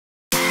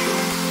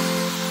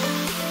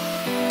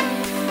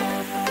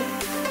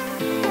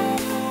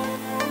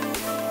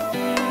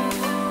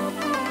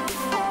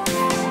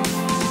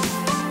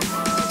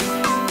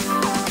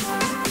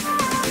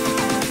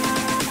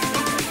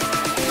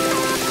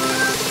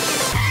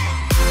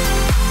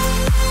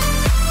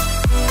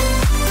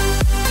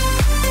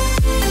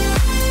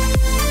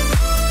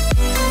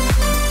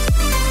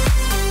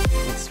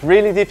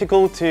really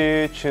difficult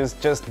to choose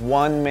just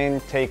one main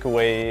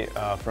takeaway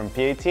from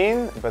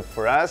P18, but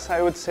for us,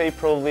 I would say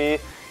probably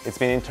it's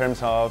been in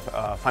terms of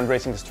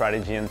fundraising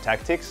strategy and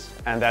tactics,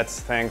 and that's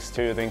thanks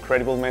to the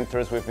incredible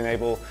mentors we've been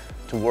able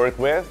to work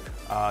with,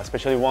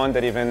 especially one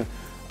that even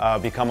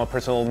become a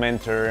personal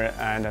mentor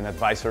and an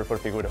advisor for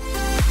Figuro.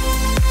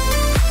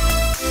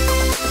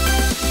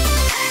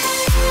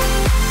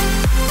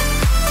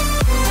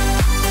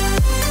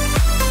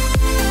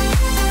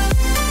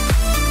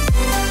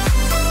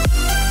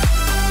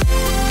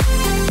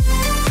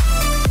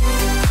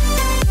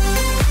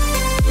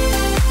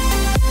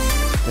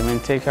 The main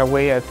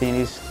takeaway, I think,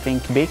 is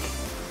think big,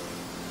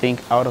 think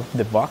out of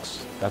the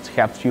box. That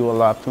helps you a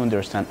lot to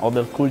understand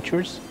other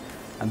cultures,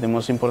 and the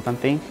most important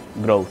thing,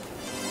 growth.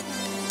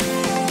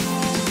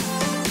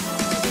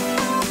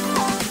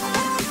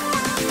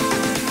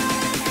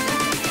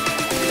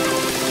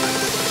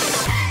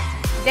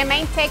 The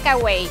main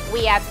takeaway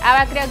we at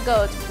Abacro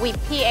got with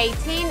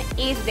P18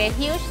 is the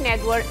huge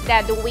network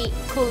that we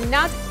could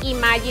not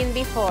imagine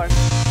before.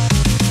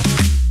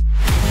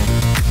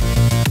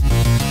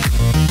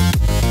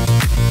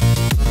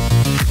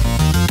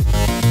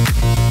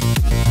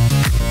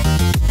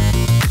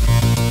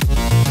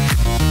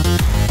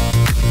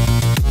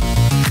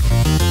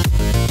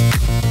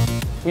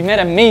 We met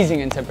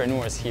amazing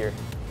entrepreneurs here.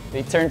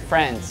 They turned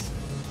friends.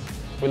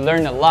 We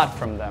learned a lot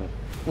from them.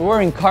 We were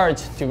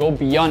encouraged to go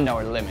beyond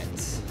our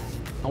limits.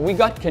 And we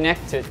got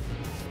connected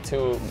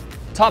to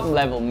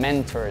top-level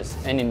mentors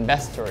and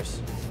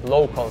investors,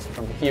 locals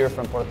from here,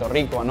 from Puerto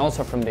Rico, and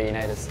also from the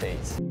United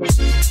States.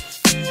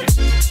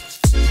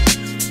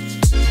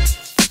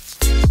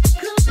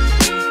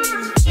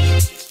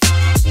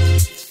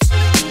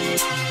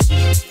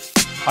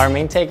 Our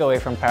main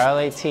takeaway from Parallel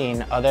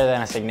 18, other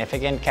than a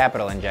significant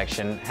capital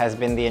injection, has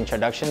been the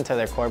introduction to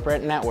their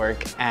corporate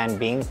network and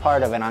being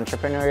part of an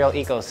entrepreneurial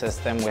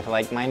ecosystem with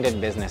like-minded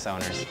business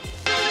owners.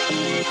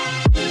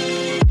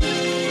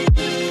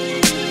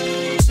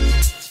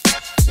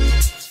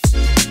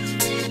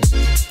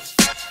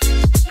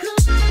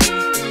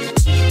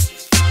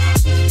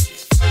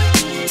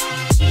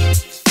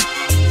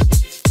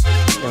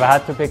 If I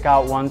had to pick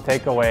out one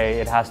takeaway,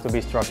 it has to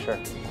be structure.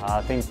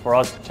 I think for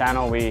us, the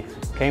channel, we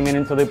came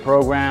into the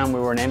program, we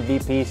were an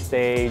MVP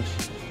stage.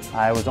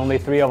 It was only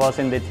 3 of us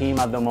in the team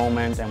at the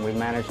moment, and we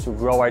managed to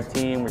grow our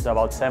team. There's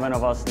about 7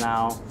 of us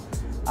now.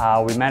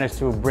 We managed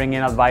to bring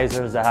in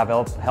advisors that have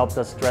helped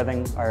us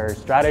strengthen our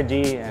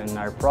strategy and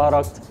our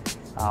product.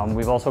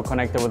 We've also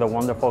connected with a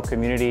wonderful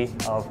community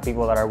of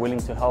people that are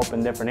willing to help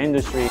in different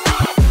industries.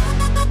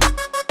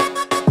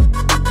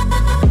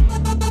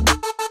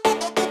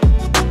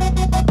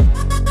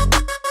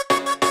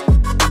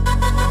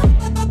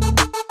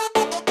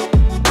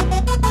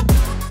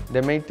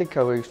 The main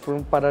takeaways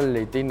from Parallel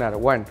 18 are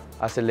 1.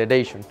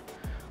 Acceleration.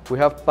 We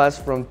have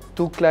passed from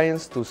 2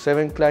 clients to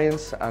 7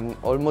 clients and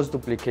almost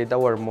duplicate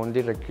our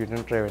monthly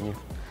recurring revenue.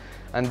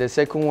 And the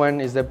second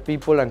one is the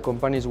people and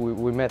companies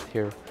we met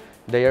here.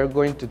 They are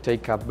going to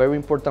take a very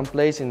important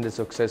place in the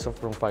success of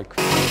Falco.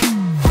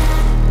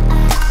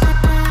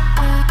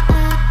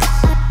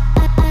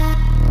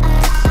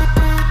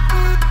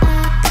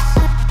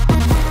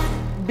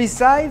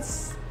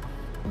 Besides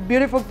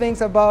beautiful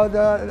things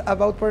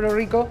about Puerto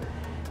Rico,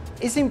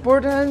 it's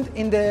important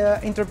in the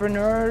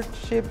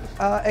entrepreneurship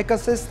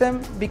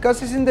ecosystem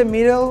because it's in the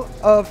middle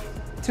of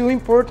 2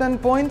 important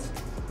points,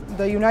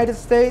 the United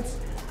States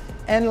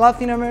and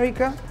Latin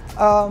America.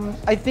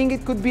 I think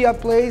it could be a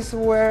place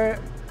where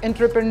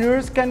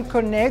entrepreneurs can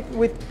connect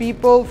with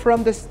people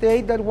from the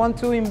state that want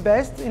to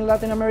invest in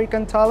Latin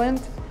American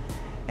talent,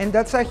 and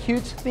that's a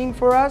huge thing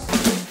for us.